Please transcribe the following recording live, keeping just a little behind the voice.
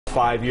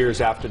5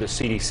 years after the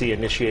CDC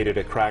initiated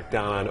a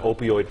crackdown on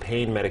opioid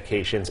pain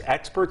medications,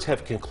 experts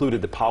have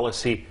concluded the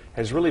policy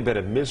has really been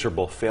a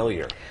miserable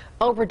failure.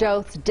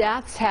 Overdose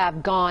deaths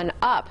have gone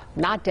up,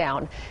 not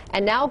down.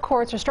 And now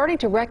courts are starting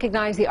to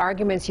recognize the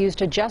arguments used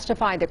to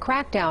justify the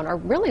crackdown are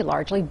really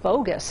largely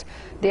bogus.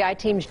 The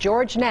I-Team's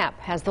George Knapp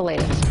has the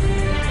latest.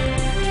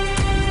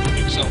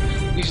 So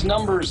these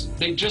numbers,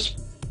 they just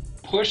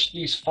push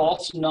these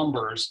false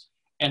numbers,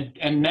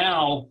 and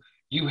now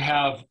you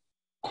have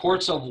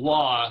courts of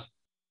law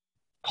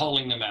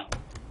calling them out.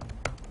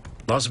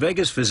 Las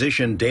Vegas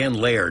physician Dan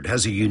Laird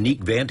has a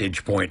unique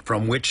vantage point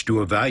from which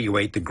to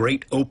evaluate the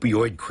great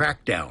opioid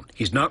crackdown.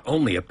 He's not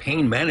only a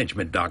pain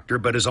management doctor,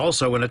 but is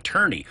also an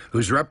attorney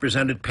who's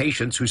represented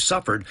patients who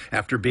suffered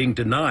after being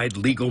denied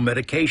legal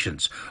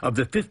medications. Of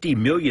the 50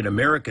 million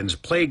Americans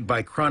plagued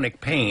by chronic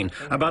pain,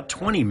 about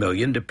 20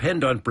 million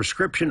depend on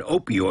prescription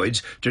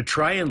opioids to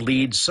try and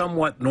lead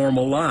somewhat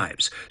normal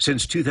lives.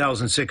 Since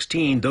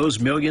 2016, those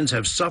millions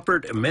have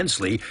suffered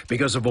immensely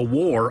because of a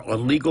war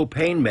on legal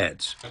pain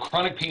meds.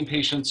 Chronic pain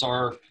patients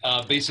are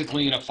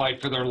basically in a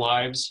fight for their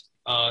lives.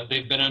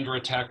 They've been under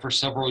attack for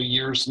several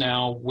years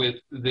now with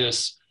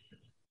this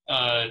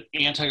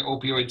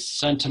anti-opioid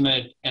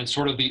sentiment and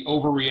sort of the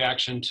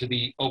overreaction to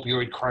the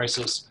opioid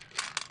crisis.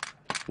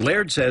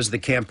 Laird says the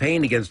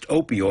campaign against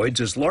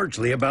opioids is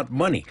largely about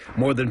money.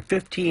 More than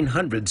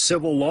 1,500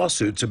 civil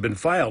lawsuits have been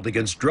filed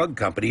against drug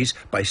companies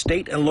by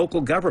state and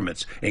local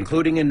governments,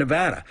 including in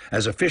Nevada,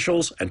 as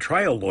officials and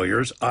trial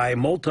lawyers eye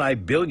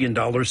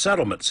multi-billion-dollar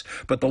settlements.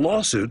 But the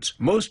lawsuits,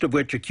 most of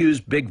which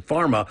accuse Big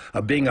Pharma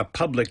of being a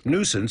public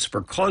nuisance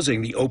for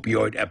causing the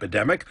opioid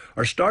epidemic,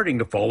 are starting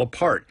to fall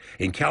apart.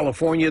 In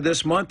California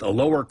this month, a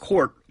lower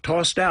court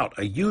tossed out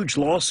a huge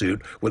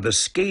lawsuit with a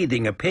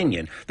scathing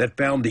opinion that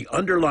found the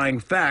underlying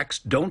facts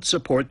don't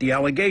support the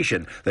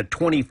allegation that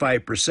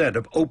 25%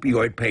 of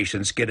opioid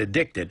patients get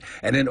addicted.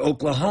 And in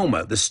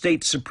Oklahoma, the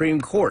state Supreme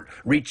Court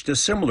reached a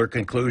similar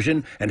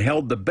conclusion and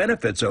held the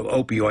benefits of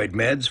opioid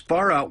meds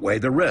far outweigh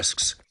the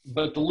risks.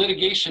 But the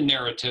litigation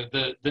narrative,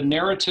 the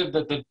narrative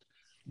that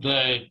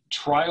the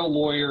trial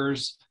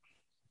lawyers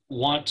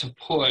want to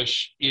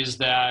push is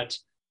that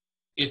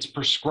it's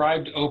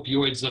prescribed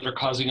opioids that are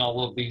causing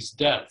all of these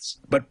deaths.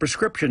 But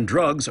prescription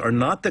drugs are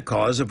not the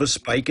cause of a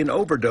spike in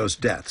overdose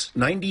deaths.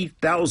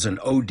 90,000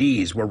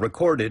 ODs were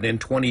recorded in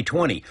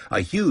 2020, a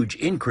huge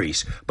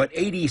increase, but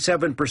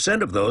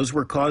 87% of those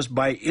were caused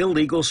by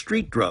illegal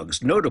street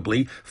drugs,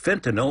 notably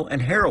fentanyl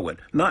and heroin,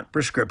 not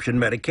prescription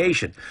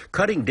medication.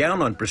 Cutting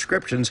down on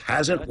prescriptions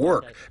hasn't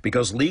worked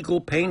because legal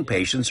pain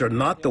patients are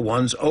not the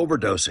ones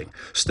overdosing.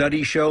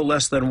 Studies show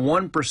less than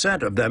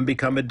 1% of them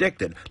become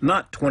addicted,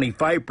 not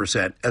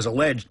 25%. As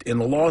alleged in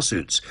the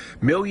lawsuits.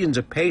 Millions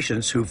of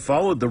patients who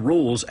followed the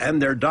rules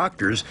and their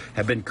doctors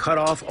have been cut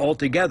off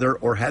altogether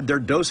or had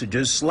their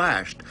dosages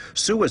slashed.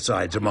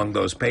 Suicides among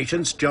those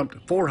patients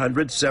jumped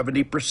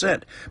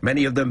 470%,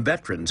 many of them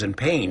veterans in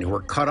pain who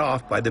were cut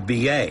off by the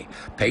VA.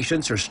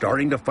 Patients are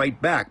starting to fight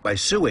back by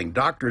suing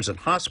doctors and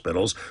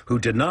hospitals who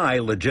deny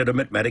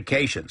legitimate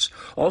medications.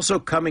 Also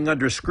coming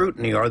under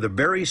scrutiny are the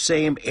very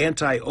same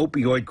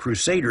anti-opioid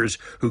crusaders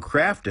who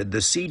crafted the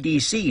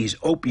CDC's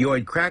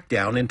opioid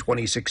crackdown in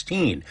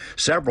 2016.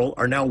 Several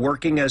are now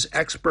working as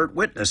expert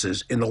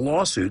witnesses in the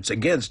lawsuits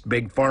against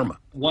Big Pharma.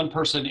 One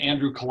person,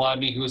 Andrew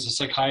Kolodny, who is a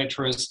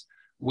psychiatrist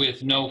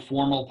with no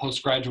formal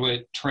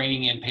postgraduate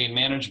training in pain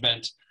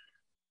management,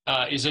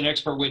 is an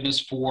expert witness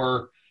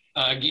for,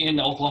 in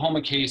the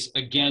Oklahoma case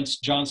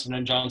against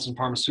Johnson & Johnson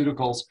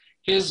Pharmaceuticals.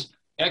 His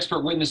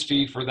expert witness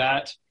fee for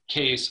that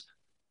case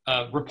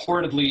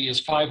reportedly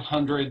is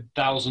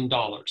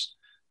 $500,000.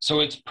 So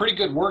it's pretty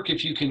good work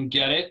if you can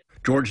get it.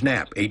 George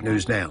Knapp, 8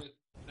 News Now.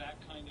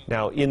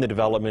 Now, in the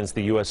developments,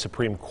 the U.S.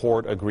 Supreme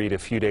Court agreed a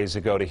few days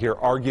ago to hear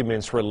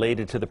arguments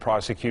related to the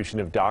prosecution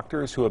of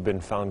doctors who have been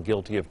found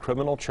guilty of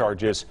criminal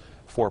charges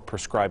for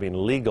prescribing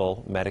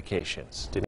legal medications.